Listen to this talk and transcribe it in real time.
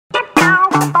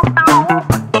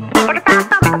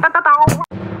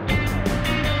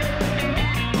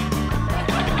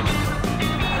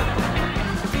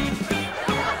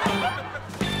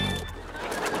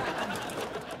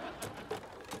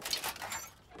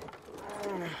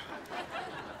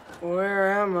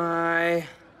Where am I?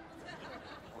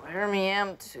 Where me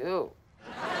am too?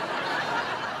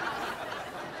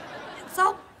 It's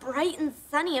all bright and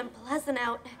sunny and pleasant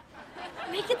out.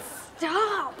 Make it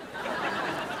stop.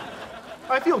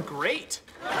 I feel great.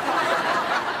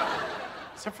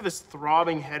 Except for this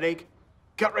throbbing headache,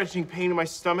 gut-wrenching pain in my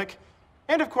stomach,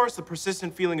 and of course the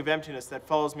persistent feeling of emptiness that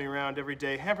follows me around every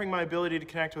day, hampering my ability to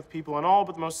connect with people on all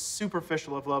but the most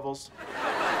superficial of levels.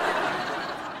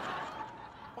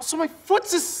 Also, my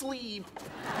foot's asleep.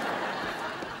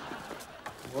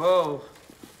 Whoa.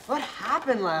 What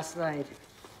happened last night?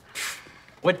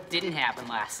 What didn't happen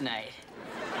last night?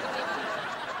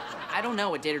 I don't know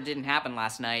what did or didn't happen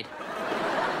last night.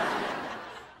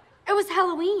 It was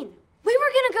Halloween. We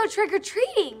were gonna go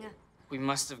trick-or-treating. We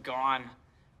must have gone.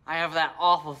 I have that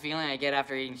awful feeling I get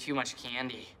after eating too much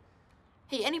candy.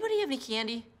 Hey, anybody have any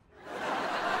candy?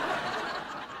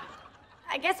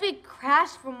 I guess we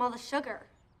crashed from all the sugar.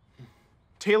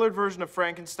 Tailored version of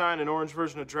Frankenstein and orange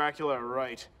version of Dracula are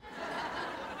right.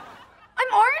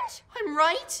 I'm orange? I'm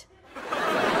right.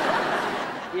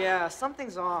 Yeah,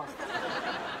 something's off.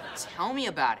 Tell me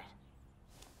about it.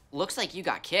 Looks like you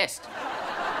got kissed.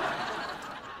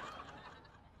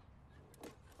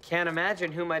 Can't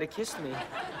imagine who might have kissed me.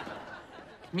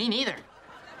 Me neither.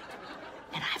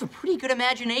 And I have a pretty good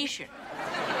imagination.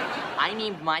 I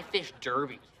named my fish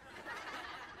Derby.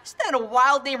 Is that a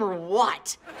wild name or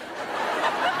what?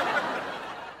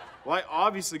 Well, I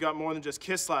obviously got more than just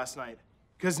kissed last night,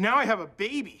 because now I have a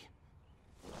baby.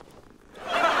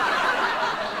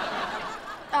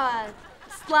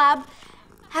 Slab,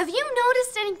 have you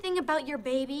noticed anything about your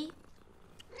baby?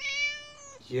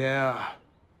 Yeah.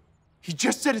 He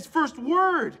just said his first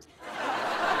word.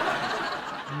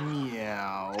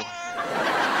 Meow.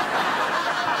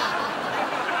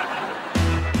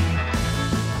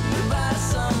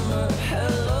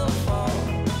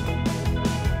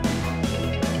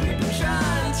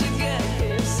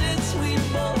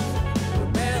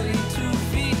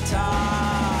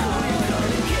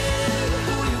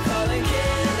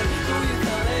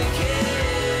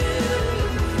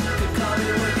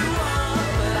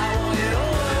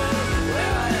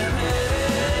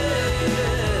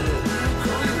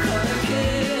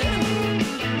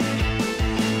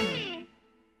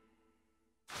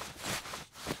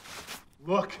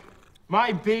 Look,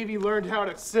 my baby learned how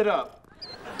to sit up.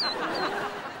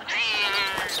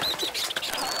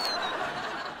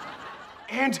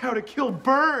 And how to kill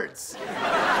birds.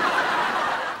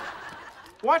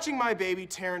 Watching my baby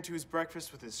tear into his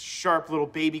breakfast with his sharp little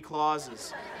baby claws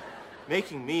is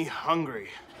making me hungry.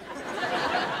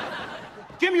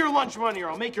 Give me your lunch money or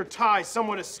I'll make your tie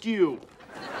somewhat askew.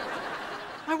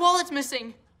 My wallet's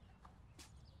missing.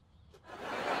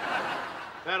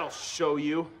 That'll show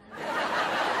you.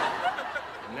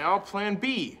 Now plan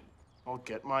B. I'll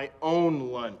get my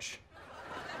own lunch.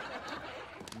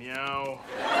 Meow.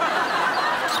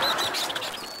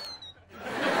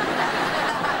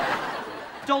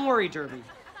 Don't worry, Derby.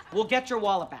 We'll get your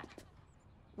wallet back.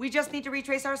 We just need to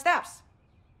retrace our steps.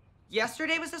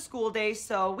 Yesterday was a school day,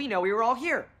 so we know we were all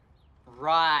here.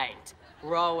 Right.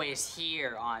 We're always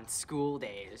here on school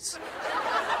days.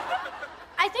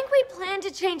 I think we plan to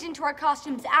change into our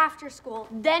costumes after school,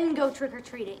 then go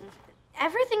trick-or-treating.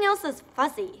 Everything else is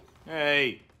fuzzy.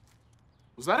 Hey,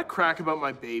 was that a crack about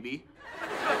my baby?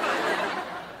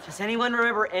 Does anyone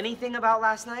remember anything about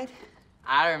last night?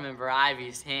 I remember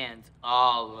Ivy's hands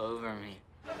all over me.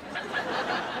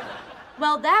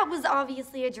 Well, that was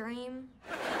obviously a dream.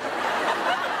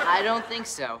 I don't think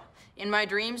so. In my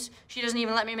dreams, she doesn't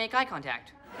even let me make eye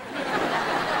contact.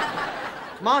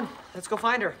 Come on, let's go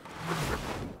find her.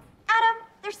 Adam,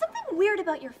 there's something weird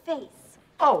about your face.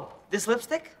 Oh, this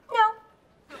lipstick? No.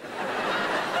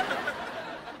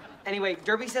 Anyway,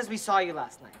 Derby says we saw you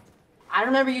last night. I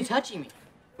remember you touching me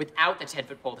without the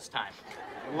 10-foot pole this time.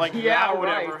 Like Yeah, that would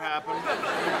right. ever happen.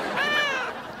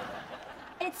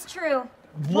 It's true.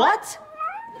 What?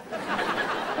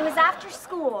 It was after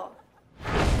school.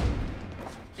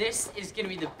 This is gonna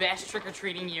be the best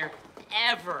trick-or-treating year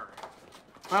ever.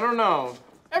 I don't know.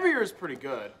 Every year is pretty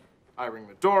good. I ring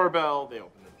the doorbell, they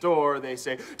open the door, they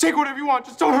say, take whatever you want,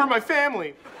 just don't hurt my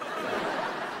family.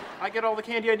 I get all the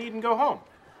candy I need and go home.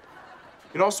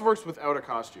 It also works without a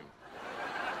costume.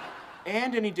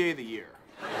 And any day of the year.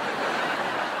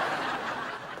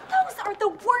 Those are the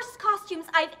worst costumes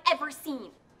I've ever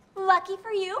seen. Lucky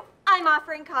for you, I'm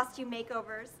offering costume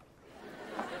makeovers.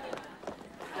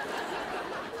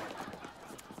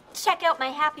 Check out my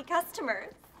happy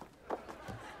customers.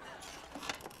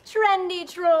 Trendy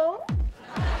troll.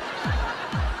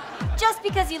 Just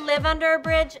because you live under a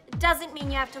bridge doesn't mean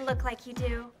you have to look like you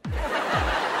do.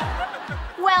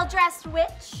 Well-dressed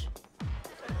witch.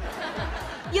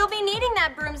 You'll be needing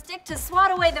that broomstick to swat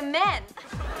away the men.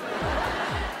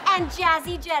 And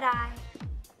jazzy Jedi.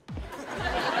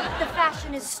 The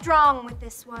fashion is strong with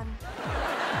this one.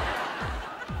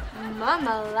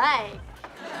 Mama like.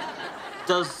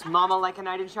 Does Mama like a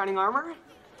knight in shining armor?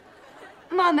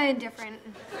 Mama indifferent.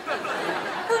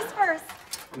 Who's first?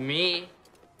 Me.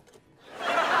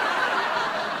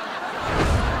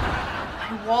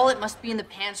 My wallet must be in the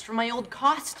pants from my old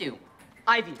costume.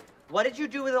 Ivy, what did you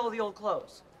do with all the old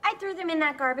clothes? I threw them in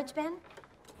that garbage bin.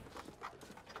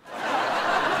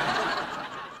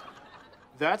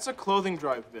 That's a clothing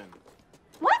drive bin.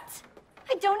 What?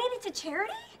 I donated to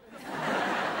charity?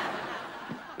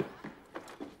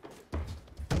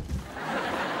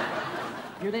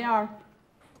 Here they are.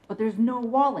 But there's no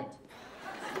wallet.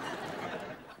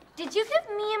 Did you give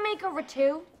me a makeover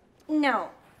too? No.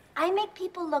 I make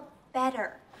people look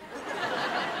better.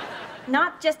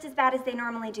 Not just as bad as they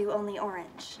normally do, only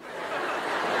orange.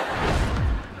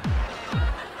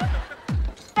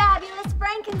 Fabulous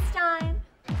Frankenstein.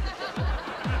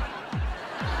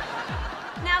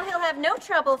 Now he'll have no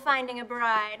trouble finding a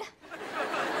bride.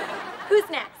 Who's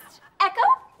next? Echo?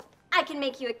 I can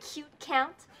make you a cute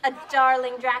count, a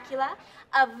darling Dracula,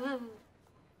 a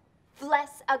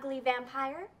less ugly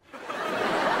vampire.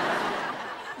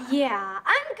 Yeah,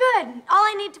 I'm good. All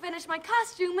I need to finish my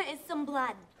costume is some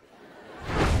blood.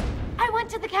 I went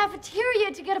to the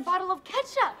cafeteria to get a bottle of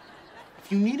ketchup.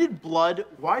 If you needed blood,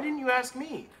 why didn't you ask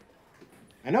me?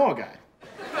 I know a guy.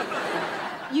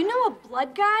 You know a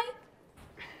blood guy?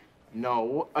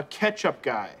 No, a ketchup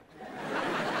guy.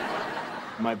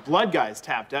 My blood guy's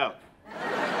tapped out.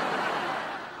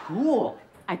 Cool.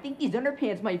 I think these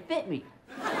underpants might fit me.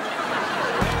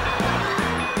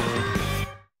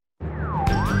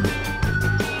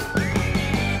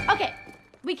 Okay,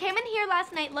 we came in here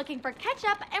last night looking for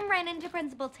ketchup and ran into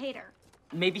Principal Tater.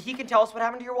 Maybe he can tell us what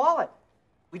happened to your wallet.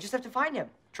 We just have to find him.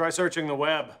 Try searching the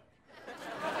web.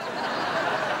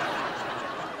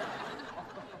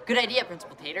 Good idea,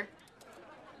 Principal Tater.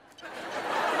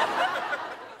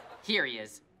 Here he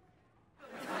is.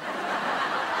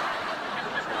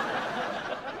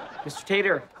 Mr.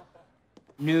 Tater,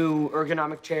 new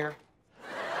ergonomic chair.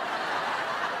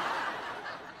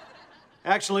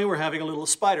 Actually, we're having a little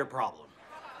spider problem.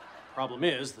 Problem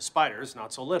is, the spider's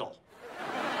not so little.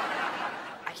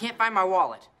 I can't find my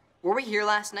wallet. Were we here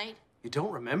last night? You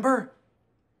don't remember?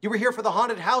 You were here for the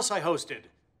haunted house I hosted.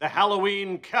 The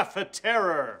Halloween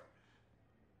Cafeteria.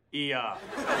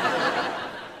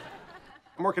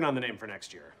 I'm working on the name for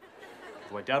next year.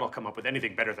 Though I doubt I'll come up with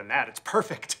anything better than that. It's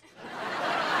perfect.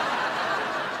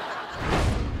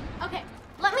 Okay,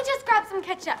 let me just grab some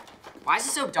ketchup. Why is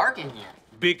it so dark in here?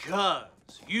 Because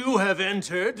you have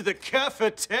entered the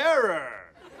cafeteria.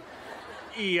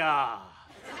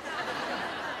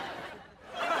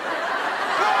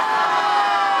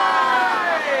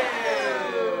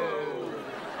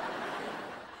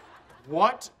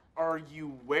 What are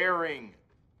you wearing?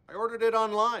 I ordered it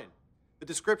online. The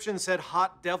description said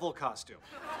hot devil costume.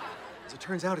 As it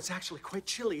turns out, it's actually quite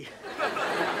chilly.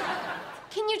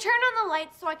 Can you turn on the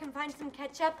lights so I can find some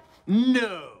ketchup?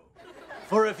 No.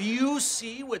 For if you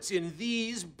see what's in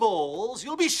these bowls,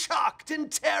 you'll be shocked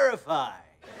and terrified.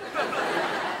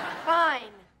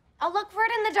 Fine. I'll look for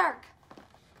it in the dark.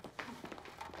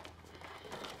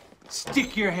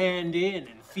 Stick your hand in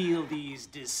and feel these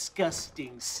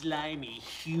disgusting, slimy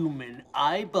human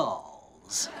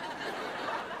eyeballs.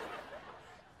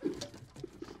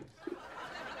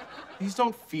 These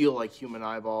don't feel like human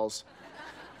eyeballs.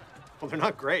 Well, they're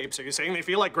not grapes. Are you saying they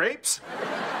feel like grapes?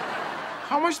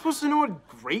 How am I supposed to know what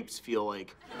grapes feel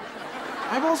like?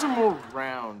 Eyeballs are more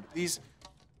round. These,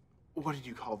 what did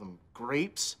you call them?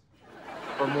 Grapes?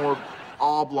 Or more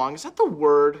oblong. Is that the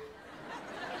word?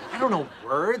 I don't know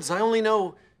words. I only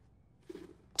know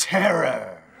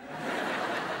terror.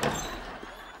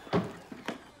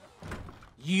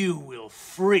 You will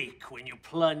freak when you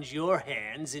plunge your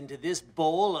hands into this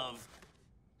bowl of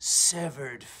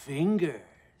severed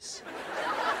fingers.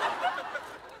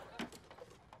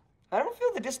 I don't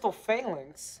feel the distal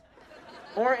phalanx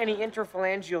or any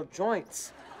interphalangeal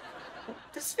joints.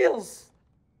 This feels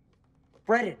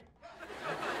breaded.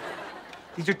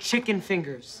 These are chicken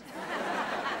fingers.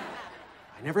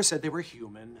 I never said they were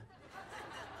human.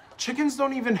 Chickens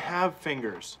don't even have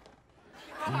fingers.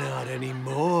 Not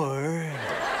anymore.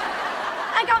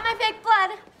 I got my fake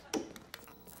blood.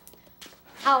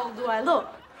 How do I look?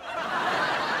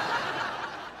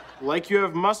 Like you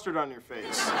have mustard on your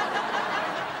face.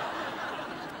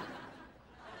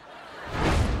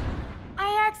 I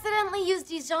accidentally used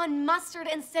Dijon mustard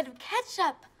instead of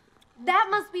ketchup. That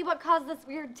must be what caused this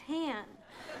weird tan.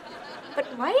 But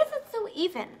why is it so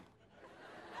even?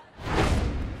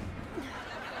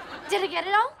 Did I get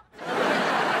it all?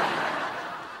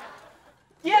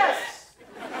 Yes!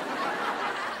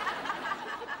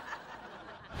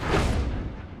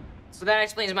 So that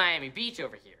explains Miami Beach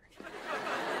over here.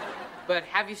 But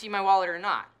have you seen my wallet or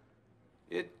not?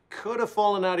 It could have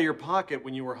fallen out of your pocket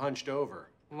when you were hunched over.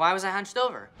 Why was I hunched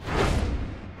over?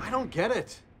 I don't get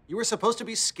it. You were supposed to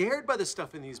be scared by the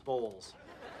stuff in these bowls.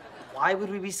 Why would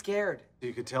we be scared?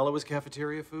 You could tell it was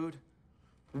cafeteria food?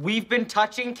 We've been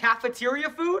touching cafeteria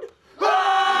food?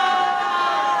 I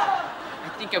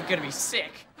think I'm gonna be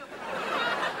sick.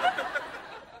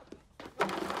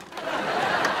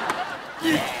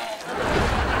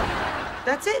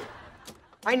 That's it.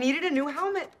 I needed a new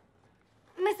helmet.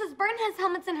 Mrs. Byrne has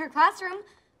helmets in her classroom.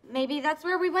 Maybe that's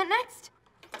where we went next.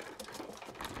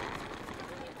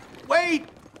 Wait!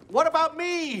 What about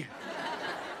me?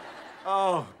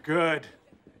 Oh, good.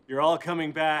 You're all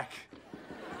coming back.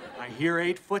 I hear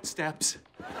 8 footsteps.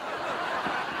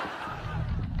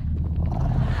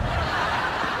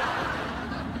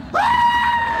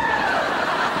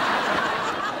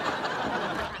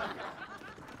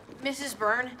 Mrs.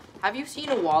 Byrne, have you seen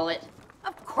a wallet?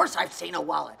 Of course I've seen a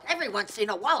wallet. Everyone's seen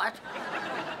a wallet.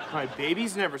 My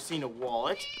baby's never seen a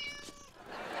wallet.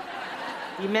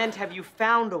 He meant, have you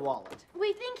found a wallet?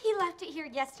 We think he left it here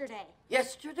yesterday.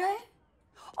 Yesterday?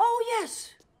 Oh,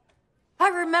 yes. I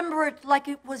remember it like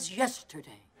it was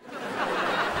yesterday.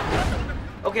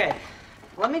 Okay,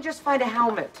 let me just find a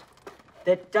helmet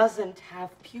that doesn't have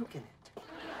puke in it.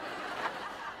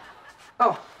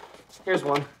 Oh, here's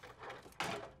one.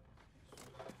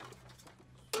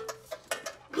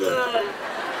 Who's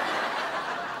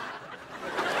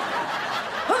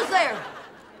there?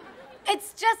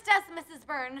 It's just us, Mrs.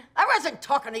 Byrne. I wasn't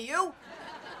talking to you.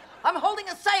 I'm holding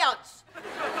a seance.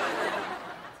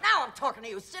 Now I'm talking to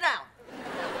you. Sit down.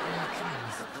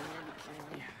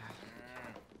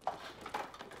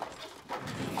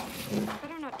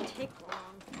 Better not take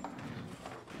long.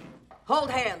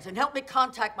 Hold hands and help me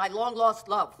contact my long-lost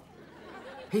love.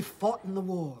 He fought in the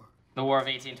war. The War of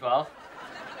 1812?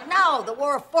 No, the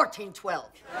War of 1412.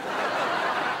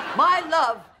 My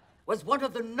love was one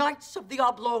of the knights of the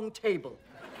oblong table.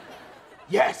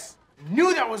 Yes,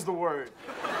 knew that was the word.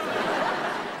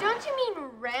 Don't you mean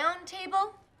round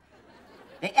table?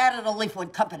 They added a leaf when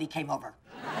company came over.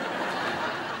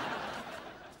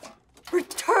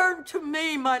 Return to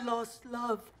me, my lost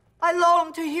love. I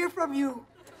long to hear from you.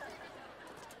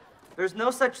 There's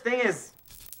no such thing as...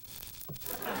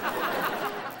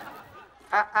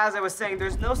 As I was saying,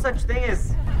 there's no such thing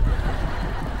as...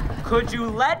 Could you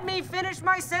let me finish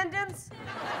my sentence?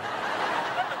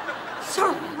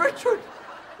 Sir Richard,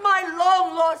 my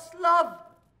long-lost love,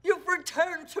 you've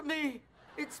returned to me.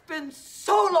 It's been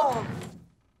so long.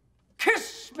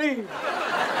 Kiss me.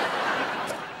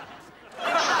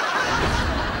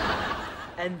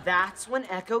 And that's when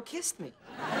Echo kissed me.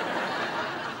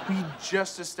 We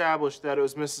just established that it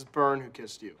was Mrs. Byrne who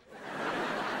kissed you.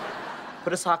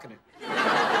 Put a sock in it.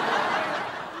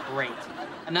 Great.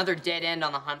 Another dead end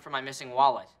on the hunt for my missing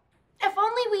wallet. If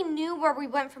only we knew where we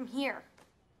went from here.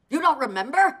 You don't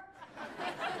remember?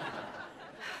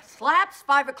 Slap's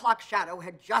 5 o'clock shadow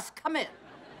had just come in.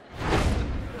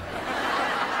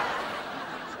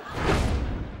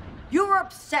 You were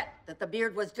upset that the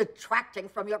beard was detracting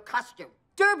from your costume.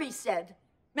 Derby said,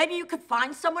 maybe you could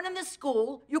find someone in this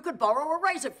school you could borrow a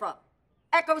razor from.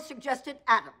 Echo suggested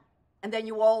Adam. And then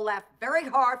you all laughed very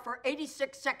hard for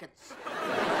 86 seconds.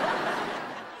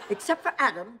 Except for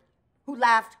Adam, who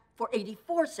laughed for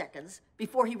 84 seconds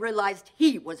before he realized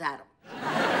he was Adam.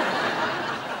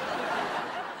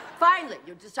 Finally,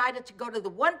 you decided to go to the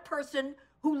one person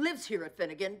who lives here at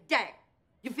Finnegan, Dag.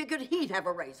 You figured he'd have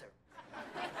a razor.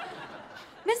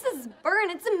 Mrs. Byrne,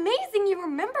 it's amazing you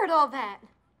remembered all that.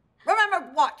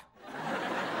 Remember what?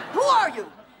 Who are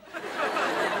you?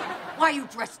 Why are you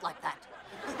dressed like that?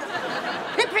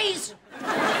 Hippies!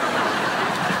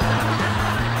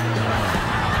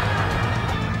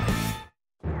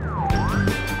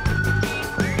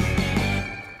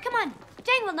 Come on,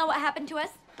 Jane will know what happened to us.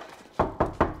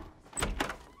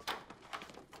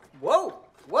 Whoa,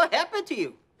 what happened to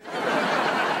you?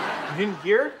 You didn't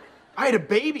hear? I had a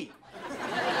baby.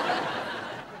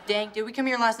 Dang, did we come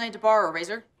here last night to borrow a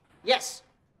razor? Yes.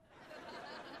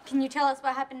 Can you tell us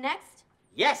what happened next?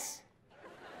 Yes.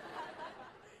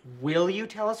 Will you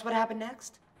tell us what happened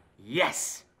next?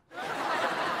 Yes. Tell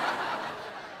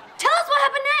us what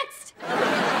happened next!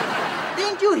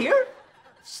 Didn't you hear?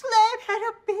 Slab had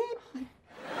a baby.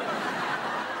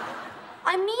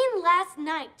 I mean last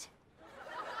night.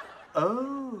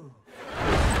 Oh.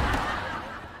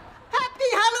 Happy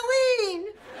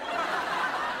Halloween!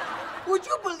 Would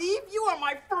you believe you are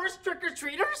my first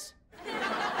trick-or-treaters?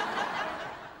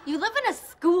 You live in a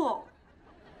school.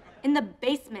 In the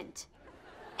basement.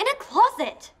 In a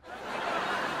closet.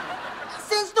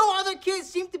 Since no other kids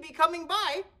seem to be coming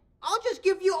by, I'll just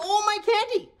give you all my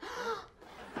candy.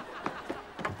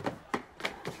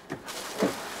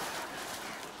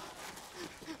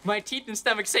 My teeth and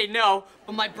stomach say no,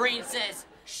 but my brain says,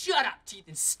 shut up, teeth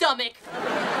and stomach.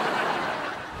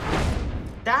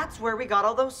 That's where we got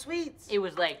all those sweets. It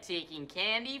was like taking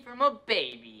candy from a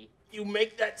baby. You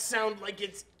make that sound like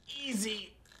it's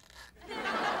easy.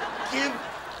 Give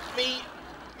me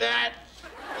that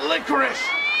licorice.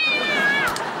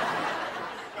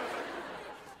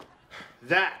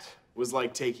 That was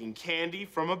like taking candy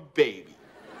from a baby.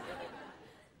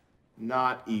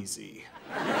 Not easy.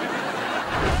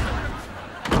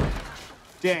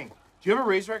 Dang, do you have a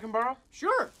razor I can borrow?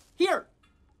 Sure, here.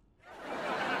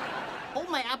 Hold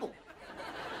my apple.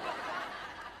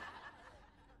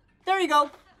 There you go.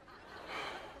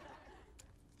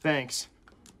 Thanks.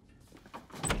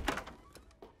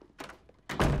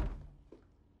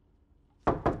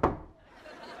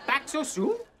 Back so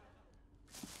soon?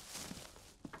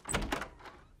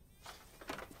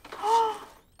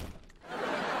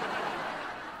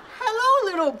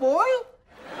 Hello, little boy.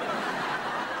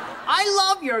 I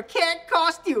love your cat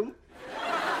costume.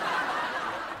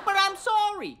 But I'm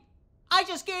sorry. I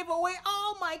just gave away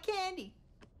all my candy.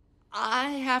 I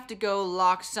have to go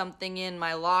lock something in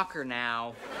my locker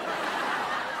now.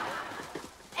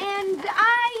 And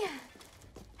I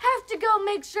have to go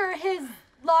make sure his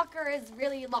locker is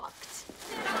really locked.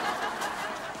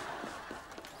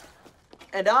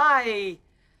 And I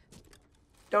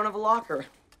don't have a locker.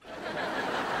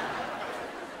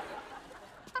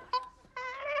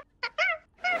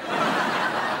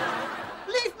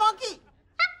 Leaf monkey!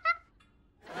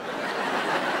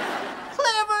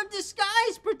 Clever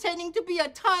disguise pretending to be a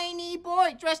tiny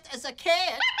boy dressed as a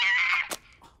cat.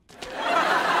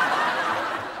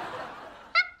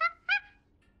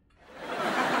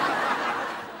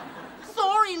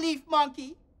 Sorry, Leaf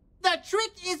monkey. The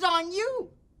trick is on you.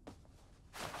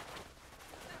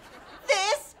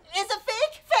 This is a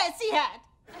fake fancy hat.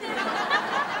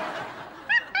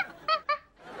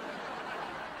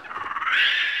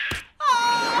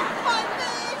 Oh, my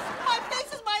face! My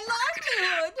face is my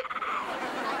livelihood.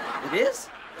 It is?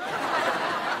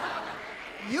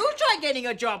 You try getting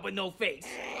a job with no face.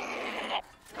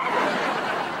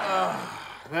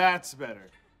 That's better.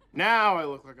 Now I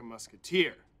look like a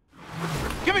musketeer.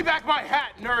 Give me back my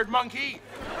hat, nerd monkey!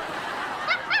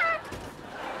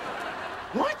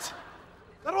 What?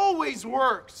 That always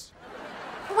works.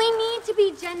 We need to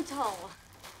be gentle.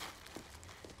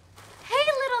 Hey,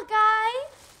 little guy.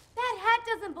 That hat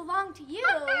doesn't belong to you.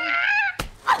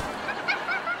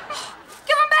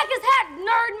 Give him back his hat,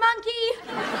 nerd monkey!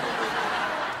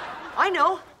 I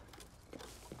know.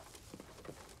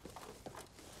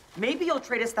 Maybe you'll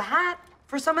trade us the hat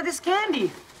for some of this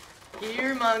candy.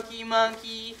 Here, monkey,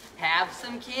 monkey, have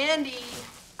some candy.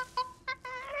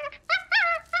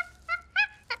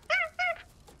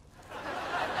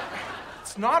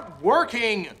 It's not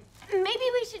working. Maybe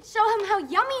we should show him how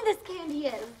yummy this candy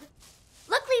is.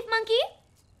 Look, Leaf Monkey.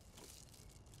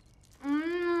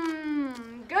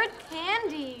 Mmm, good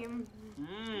candy.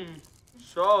 Mmm,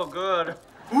 so good.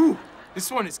 Ooh, this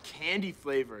one is candy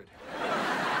flavored.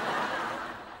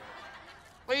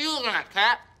 What are you looking at,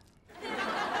 cat?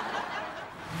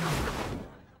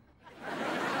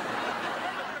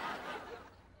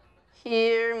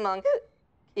 Here,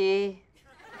 monkey.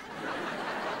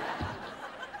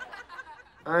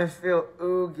 I feel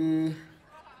oogie.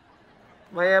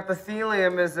 My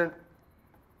epithelium isn't...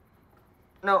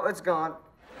 No, it's gone.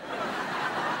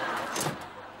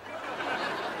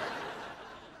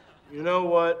 You know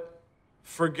what?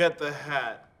 Forget the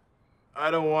hat.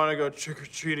 I don't want to go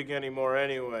trick-or-treating anymore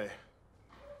anyway.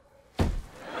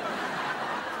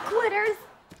 Quitters.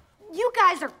 You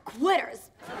guys are quitters.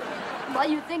 While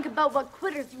you think about what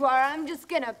quitters you are, I'm just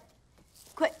gonna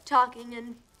quit talking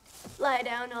and lie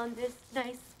down on this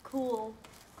nice, cool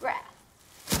grass.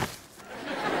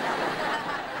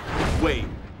 Wait.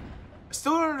 I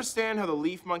still don't understand how the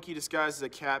leaf monkey disguised as a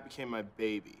cat became my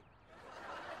baby.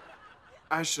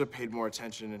 I should have paid more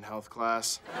attention in health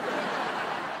class.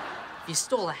 If you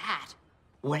stole a hat,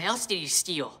 what else did you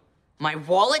steal? My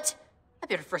wallet? I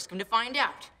better frisk him to find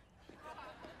out.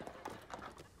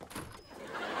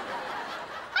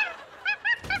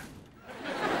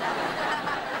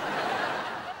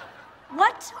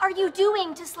 What are you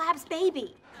doing to Slab's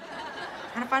baby?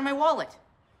 Trying to find my wallet.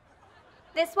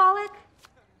 This wallet?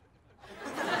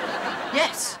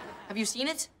 Yes. Have you seen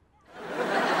it?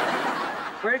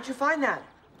 Where did you find that?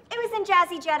 It was in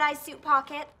Jazzy Jedi's suit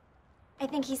pocket. I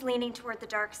think he's leaning toward the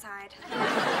dark side.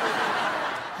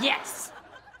 Yes.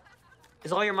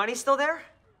 Is all your money still there?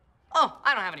 Oh,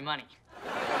 I don't have any money.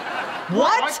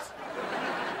 What?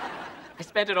 I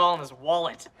spent it all in his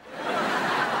wallet.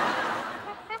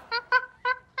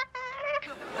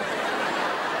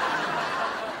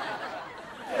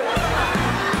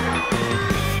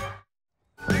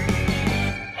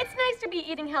 It's nice to be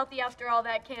eating healthy after all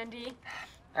that candy.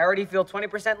 I already feel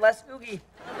 20% less oogie.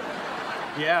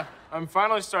 Yeah, I'm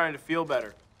finally starting to feel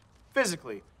better.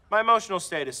 Physically, my emotional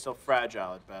state is still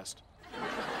fragile at best.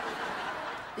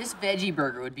 This veggie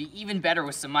burger would be even better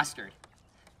with some mustard.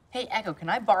 Hey, Echo, can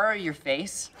I borrow your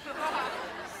face?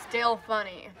 Still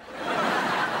funny.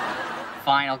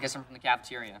 Fine, I'll get some from the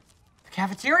cafeteria. The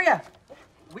cafeteria?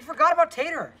 We forgot about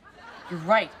Tater. You're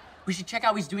right. We should check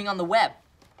out what he's doing on the web.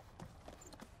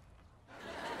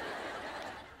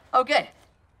 Oh, good.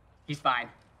 He's fine.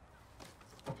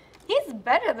 He's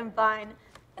better than fine.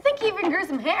 I think he even grew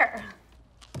some hair.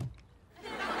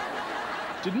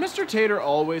 Did Mr. Tater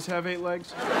always have 8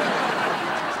 legs?